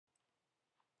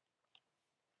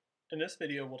In this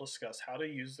video, we'll discuss how to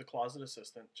use the Closet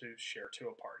Assistant to share to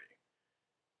a party.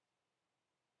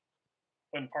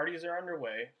 When parties are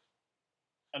underway,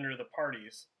 under the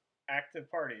parties,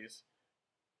 active parties,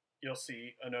 you'll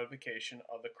see a notification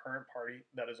of the current party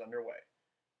that is underway.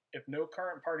 If no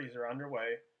current parties are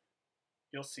underway,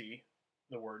 you'll see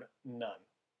the word none.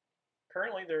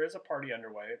 Currently, there is a party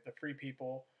underway. The Free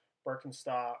People,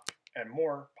 Birkenstock, and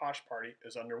More Posh Party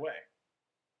is underway.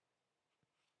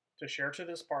 To share to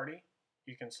this party,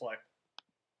 you can select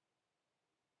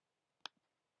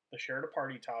the Share to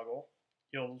Party toggle.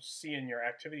 You'll see in your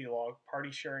activity log party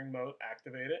sharing mode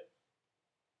activated,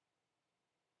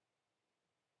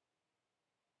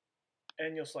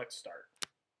 and you'll select Start.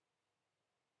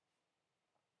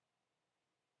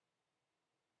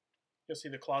 You'll see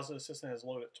the Closet Assistant has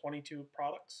loaded 22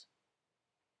 products.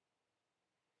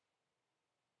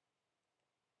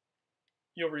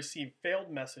 You'll receive failed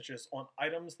messages on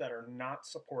items that are not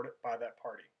supported by that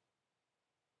party.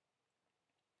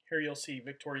 Here you'll see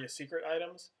Victoria's Secret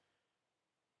items,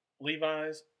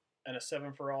 Levi's, and a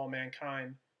 7 for All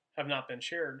Mankind have not been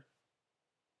shared.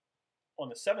 On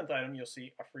the 7th item, you'll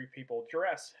see a Free People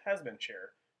dress has been shared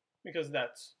because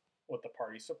that's what the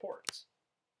party supports.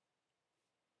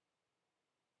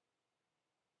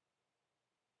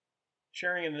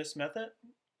 Sharing in this method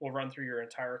will run through your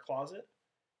entire closet.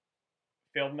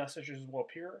 Failed messages will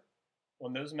appear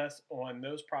when those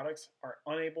products are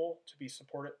unable to be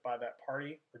supported by that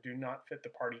party or do not fit the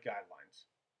party guidelines.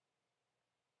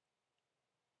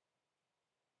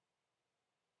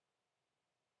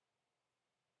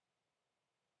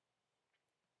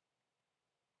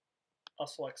 I'll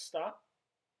select Stop.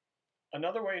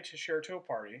 Another way to share to a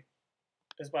party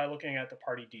is by looking at the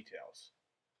party details.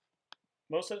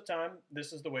 Most of the time,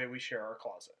 this is the way we share our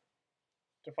closet.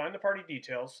 To find the party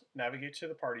details, navigate to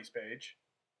the Parties page,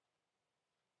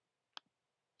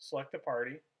 select the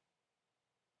party,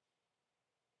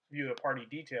 view the party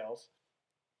details.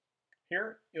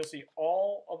 Here, you'll see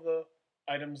all of the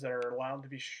items that are allowed to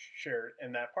be shared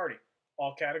in that party,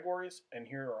 all categories, and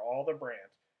here are all the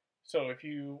brands. So if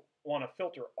you want to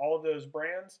filter all of those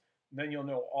brands, then you'll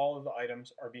know all of the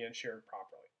items are being shared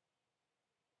properly.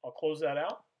 I'll close that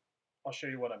out. I'll show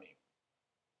you what I mean.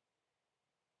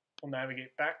 We'll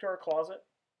navigate back to our closet.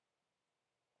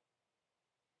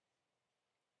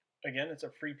 Again, it's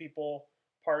a Free People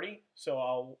party, so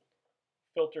I'll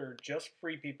filter just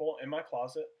Free People in my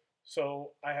closet.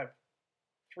 So I have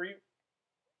three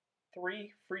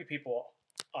Free People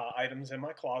items in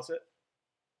my closet.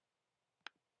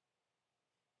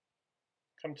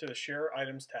 Come to the Share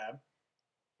Items tab.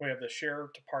 We have the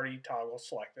Share to Party toggle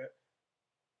selected.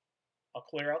 I'll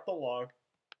clear out the log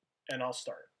and I'll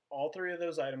start. All three of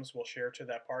those items will share to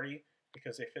that party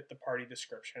because they fit the party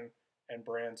description and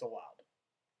brands allowed.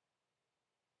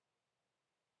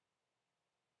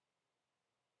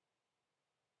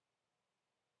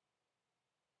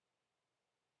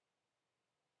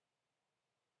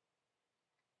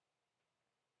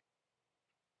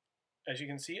 As you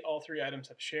can see, all three items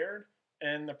have shared,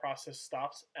 and the process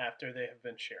stops after they have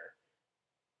been shared.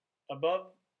 Above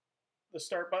the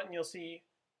Start button, you'll see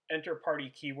Enter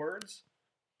Party Keywords.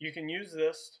 You can use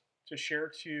this to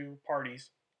share to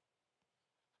parties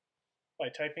by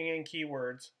typing in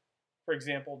keywords, for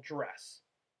example, dress.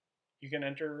 You can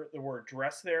enter the word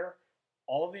dress there.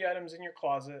 All of the items in your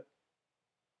closet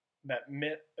that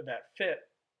fit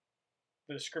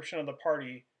the description of the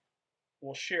party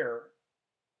will share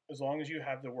as long as you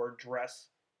have the word dress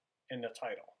in the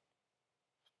title.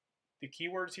 The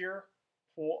keywords here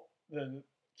pull the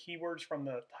keywords from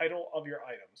the title of your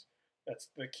items. That's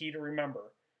the key to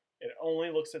remember. It only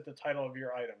looks at the title of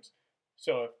your items.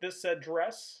 So if this said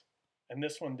dress and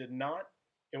this one did not,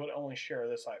 it would only share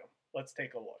this item. Let's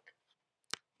take a look.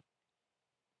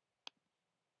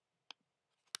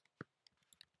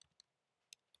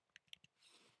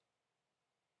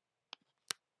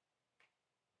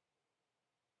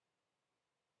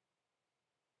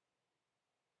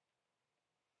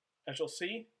 As you'll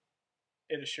see,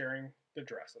 it is sharing the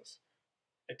dresses.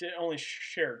 It did only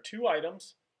share 2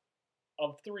 items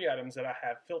of 3 items that I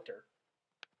have filtered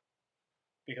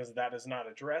because that is not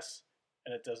a dress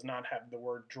and it does not have the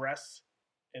word dress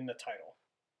in the title.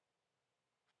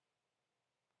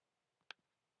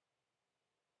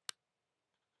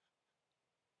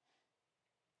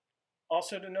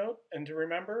 Also to note and to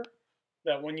remember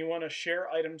that when you want to share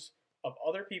items of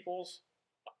other people's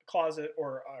closet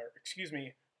or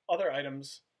other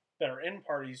items that are in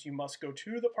parties, you must go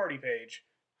to the party page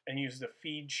and use the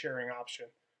feed sharing option.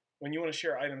 When you want to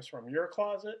share items from your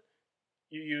closet,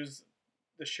 you use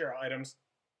the Share Items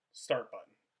Start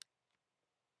button.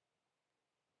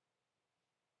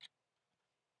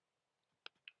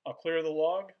 I'll clear the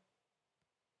log,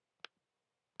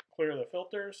 clear the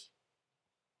filters,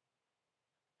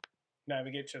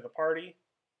 navigate to the party,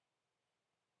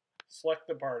 select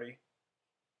the party,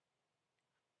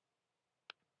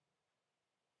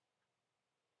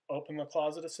 open the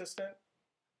Closet Assistant,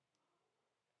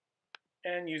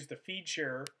 and use the feed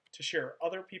share to share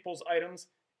other people's items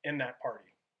in that party.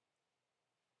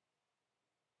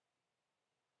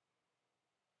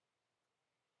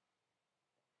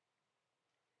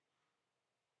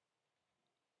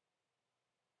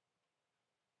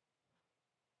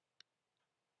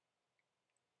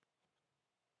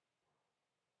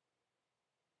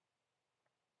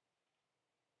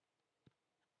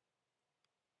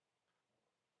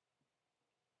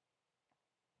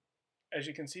 As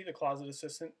you can see, the Closet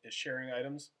Assistant is sharing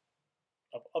items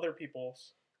of other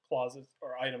people's closets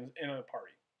or items in a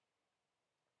party.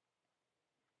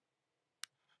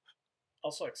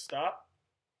 I'll select stop.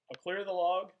 I'll clear the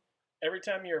log. Every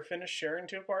time you're finished sharing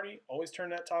to a party, always turn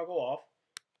that toggle off.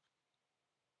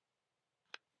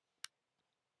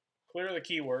 Clear the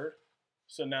keyword.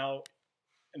 So now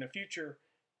in the future,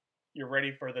 you're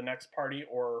ready for the next party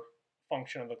or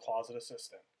function of the Closet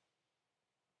Assistant.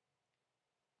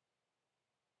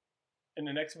 In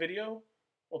the next video,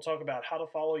 we'll talk about how to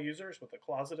follow users with the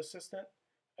Closet Assistant.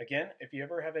 Again, if you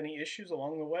ever have any issues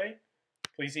along the way,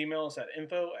 please email us at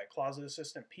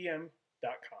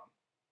info@closetassistantpm.com.